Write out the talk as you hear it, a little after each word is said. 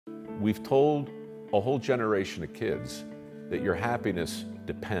We've told a whole generation of kids that your happiness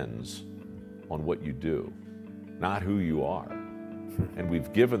depends on what you do, not who you are. And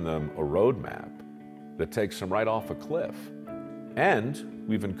we've given them a roadmap that takes them right off a cliff. And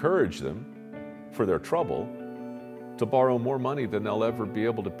we've encouraged them, for their trouble, to borrow more money than they'll ever be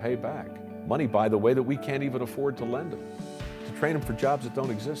able to pay back. Money, by the way, that we can't even afford to lend them, to train them for jobs that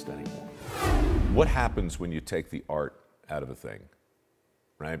don't exist anymore. What happens when you take the art out of a thing,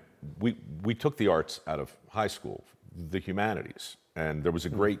 right? We took the arts out of high school, the humanities, and there was a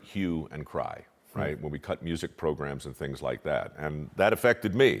great hue and cry, right? When we cut music programs and things like that. And that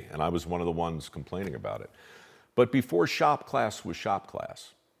affected me, and I was one of the ones complaining about it. But before shop class was shop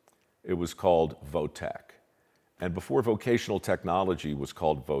class, it was called VOTech. And before vocational technology was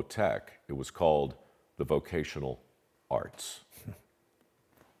called VOTech, it was called the vocational arts.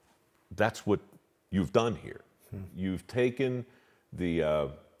 That's what you've done here. You've taken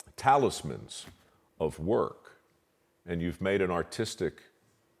the talismans of work and you've made an artistic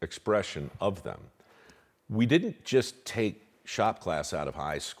expression of them. We didn't just take shop class out of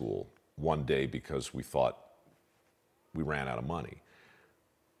high school one day because we thought we ran out of money.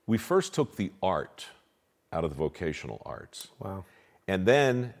 We first took the art out of the vocational arts. Wow. And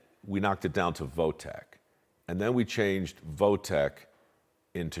then we knocked it down to VOTech. And then we changed VOTech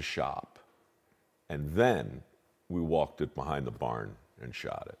into shop. And then we walked it behind the barn and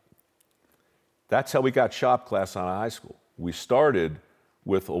shot it. That's how we got shop class out of high school. We started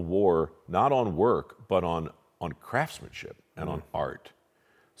with a war, not on work, but on craftsmanship and on art.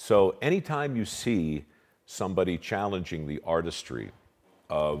 So anytime you see somebody challenging the artistry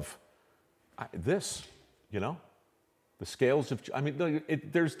of this, you know, the scales of, I mean,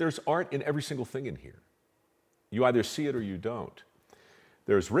 there's art in every single thing in here. You either see it or you don't.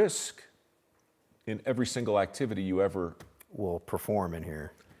 There's risk in every single activity you ever will perform in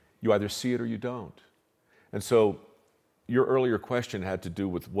here. You either see it or you don't. And so your earlier question had to do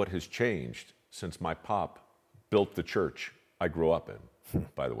with what has changed since my pop built the church I grew up in,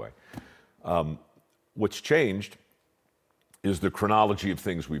 by the way. What's changed is the chronology of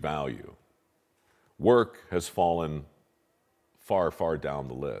things we value. Work has fallen far, far down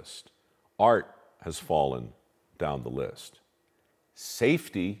the list. Art has fallen down the list.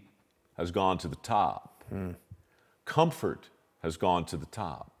 Safety has gone to the top. Comfort has gone to the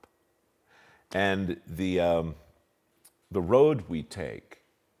top. And the road we take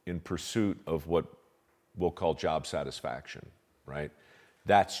in pursuit of what we'll call job satisfaction, right?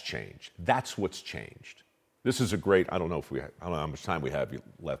 That's changed. That's what's changed. This is a great, I don't know how much time we have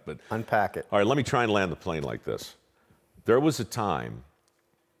left, but. Unpack it. All right, let me try and land the plane like this. There was a time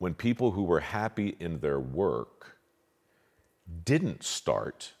when people who were happy in their work didn't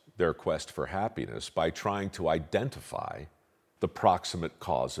start their quest for happiness by trying to identify the proximate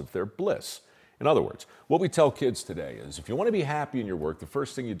cause of their bliss. In other words, what we tell kids today is if you want to be happy in your work, the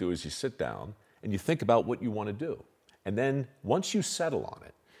first thing you do is you sit down and you think about what you want to do. And then once you settle on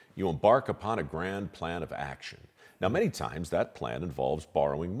it, you embark upon a grand plan of action. Now, many times that plan involves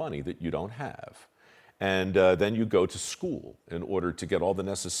borrowing money that you don't have. And then you go to school in order to get all the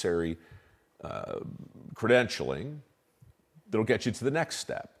necessary credentialing that'll get you to the next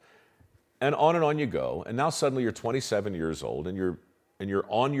step. And on you go. And now suddenly you're 27 years old and you're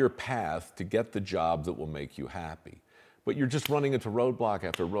on your path to get the job that will make you happy. But you're just running into roadblock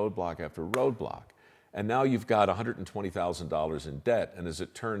after roadblock after roadblock. And now you've got $120,000 in debt. And as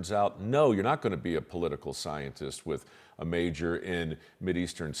it turns out, no, you're not going to be a political scientist with a major in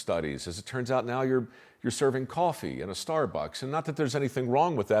Mideastern studies. As it turns out, now you're serving coffee in a Starbucks. And not that there's anything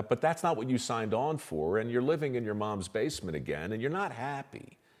wrong with that, but that's not what you signed on for. And you're living in your mom's basement again, and you're not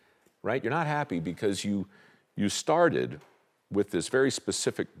happy, right? You're not happy because you started with this very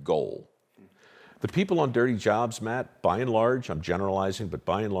specific goal. The people on dirty jobs, Matt, by and large, I'm generalizing, but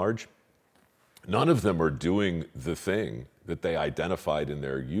by and large, none of them are doing the thing that they identified in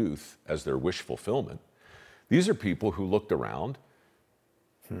their youth as their wish fulfillment. These are people who looked around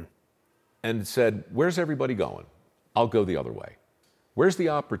and said, where's everybody going? I'll go the other way. Where's the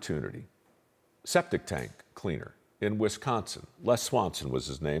opportunity? Septic tank cleaner in Wisconsin. Les Swanson was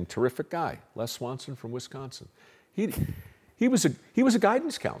his name, terrific guy. Les Swanson from Wisconsin. He was a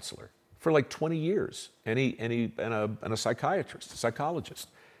guidance counselor for like 20 years and a psychiatrist, a psychologist.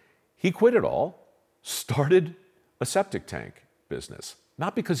 He quit it all, started a septic tank business.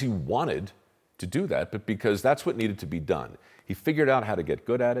 Not because he wanted to do that, but because that's what needed to be done. He figured out how to get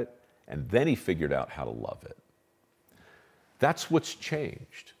good at it, and then he figured out how to love it. That's what's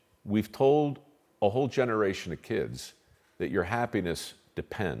changed. We've told a whole generation of kids that your happiness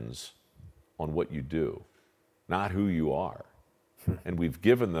depends on what you do, not who you are. And we've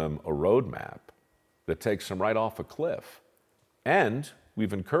given them a roadmap that takes them right off a cliff. And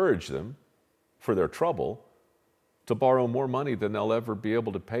we've encouraged them, for their trouble, to borrow more money than they'll ever be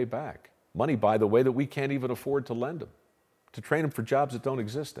able to pay back. Money, by the way, that we can't even afford to lend them, to train them for jobs that don't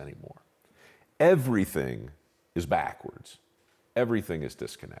exist anymore. Everything is backwards. Everything is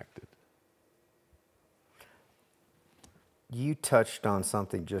disconnected. You touched on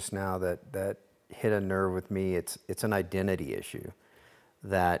something just now that hit a nerve with me. It's an identity issue,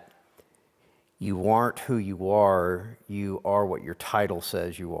 that you aren't who you are what your title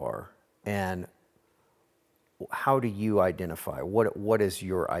says you are. And how do you identify? What is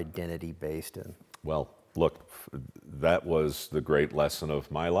your identity based in? Well, look, that was the great lesson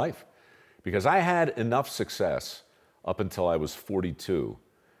of my life, because I had enough success up until I was 42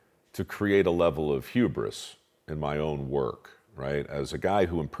 to create a level of hubris in my own work, right? As a guy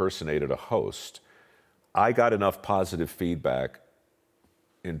who impersonated a host, I got enough positive feedback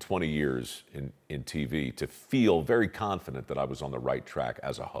in 20 years in TV to feel very confident that I was on the right track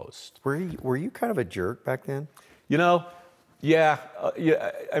as a host. Were you kind of a jerk back then? You know, yeah.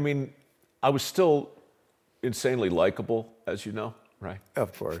 I mean, I was still insanely likable, as you know, right?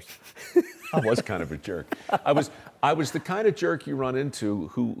 Of course. I was kind of a jerk. I was the kind of jerk you run into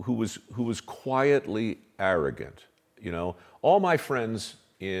who was quietly arrogant. You know, all my friends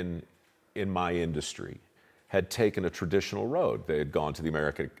in my industry had taken a traditional road. They had gone to the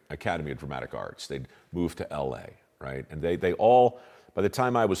American Academy of Dramatic Arts. They'd moved to LA, right? And they all, by the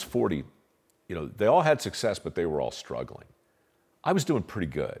time I was 40, you know, they all had success, but they were all struggling. I was doing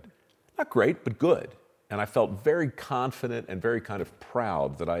pretty good. Not great, but good. And I felt very confident and very kind of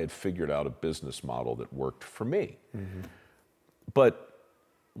proud that I had figured out a business model that worked for me. Mm-hmm. But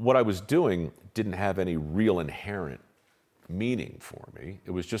what I was doing didn't have any real inherent meaning for me.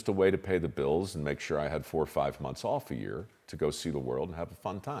 It was just a way to pay the bills and make sure I had 4 or 5 months off a year to go see the world and have a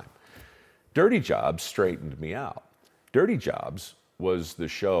fun time. Dirty Jobs straightened me out. Dirty Jobs was the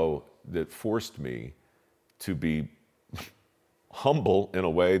show that forced me to be humble in a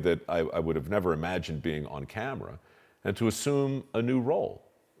way that I would have never imagined being on camera, and to assume a new role.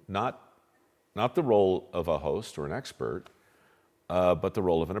 Not the role of a host or an expert, but the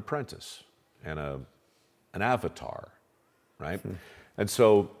role of an apprentice and an avatar, right? And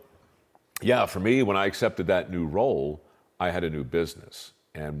so, yeah, for me, when I accepted that new role, I had a new business.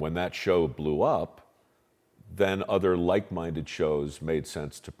 And when that show blew up, then other like-minded shows made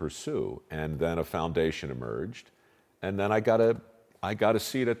sense to pursue. And then a foundation emerged. And then I got a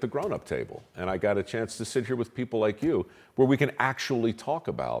seat at the grown-up table. And I got a chance to sit here with people like you, where we can actually talk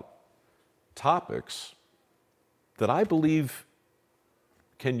about topics that I believe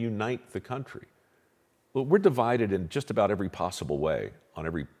can unite the country. Well, we're divided in just about every possible way on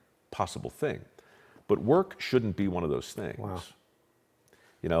every possible thing. But work shouldn't be one of those things. Wow.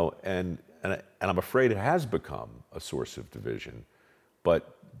 You know, and I'm afraid it has become a source of division,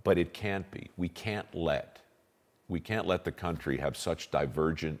 but it can't be. We can't let the country have such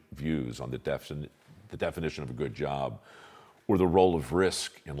divergent views on the definition of a good job or the role of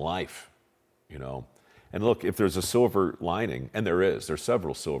risk in life, you know. And look, if there's a silver lining, and there's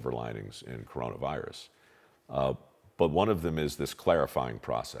several silver linings in coronavirus, but one of them is this clarifying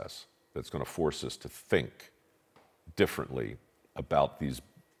process that's going to force us to think differently about these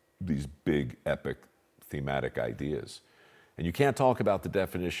big, epic, thematic ideas. And you can't talk about the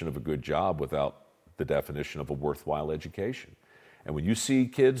definition of a good job without the definition of a worthwhile education. And when you see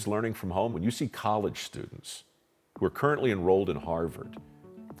kids learning from home, when you see college students who are currently enrolled in Harvard,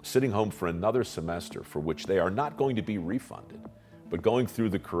 sitting home for another semester for which they are not going to be refunded, but going through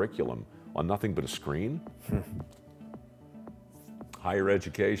the curriculum on nothing but a screen, higher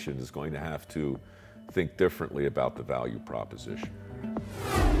education is going to have to think differently about the value proposition.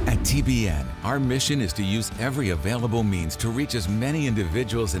 At TBN, our mission is to use every available means to reach as many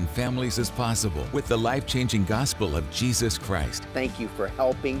individuals and families as possible with the life-changing gospel of Jesus Christ. Thank you for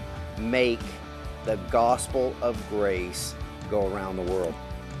helping make the gospel of grace go around the world.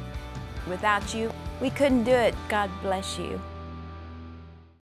 Without you, we couldn't do it. God bless you.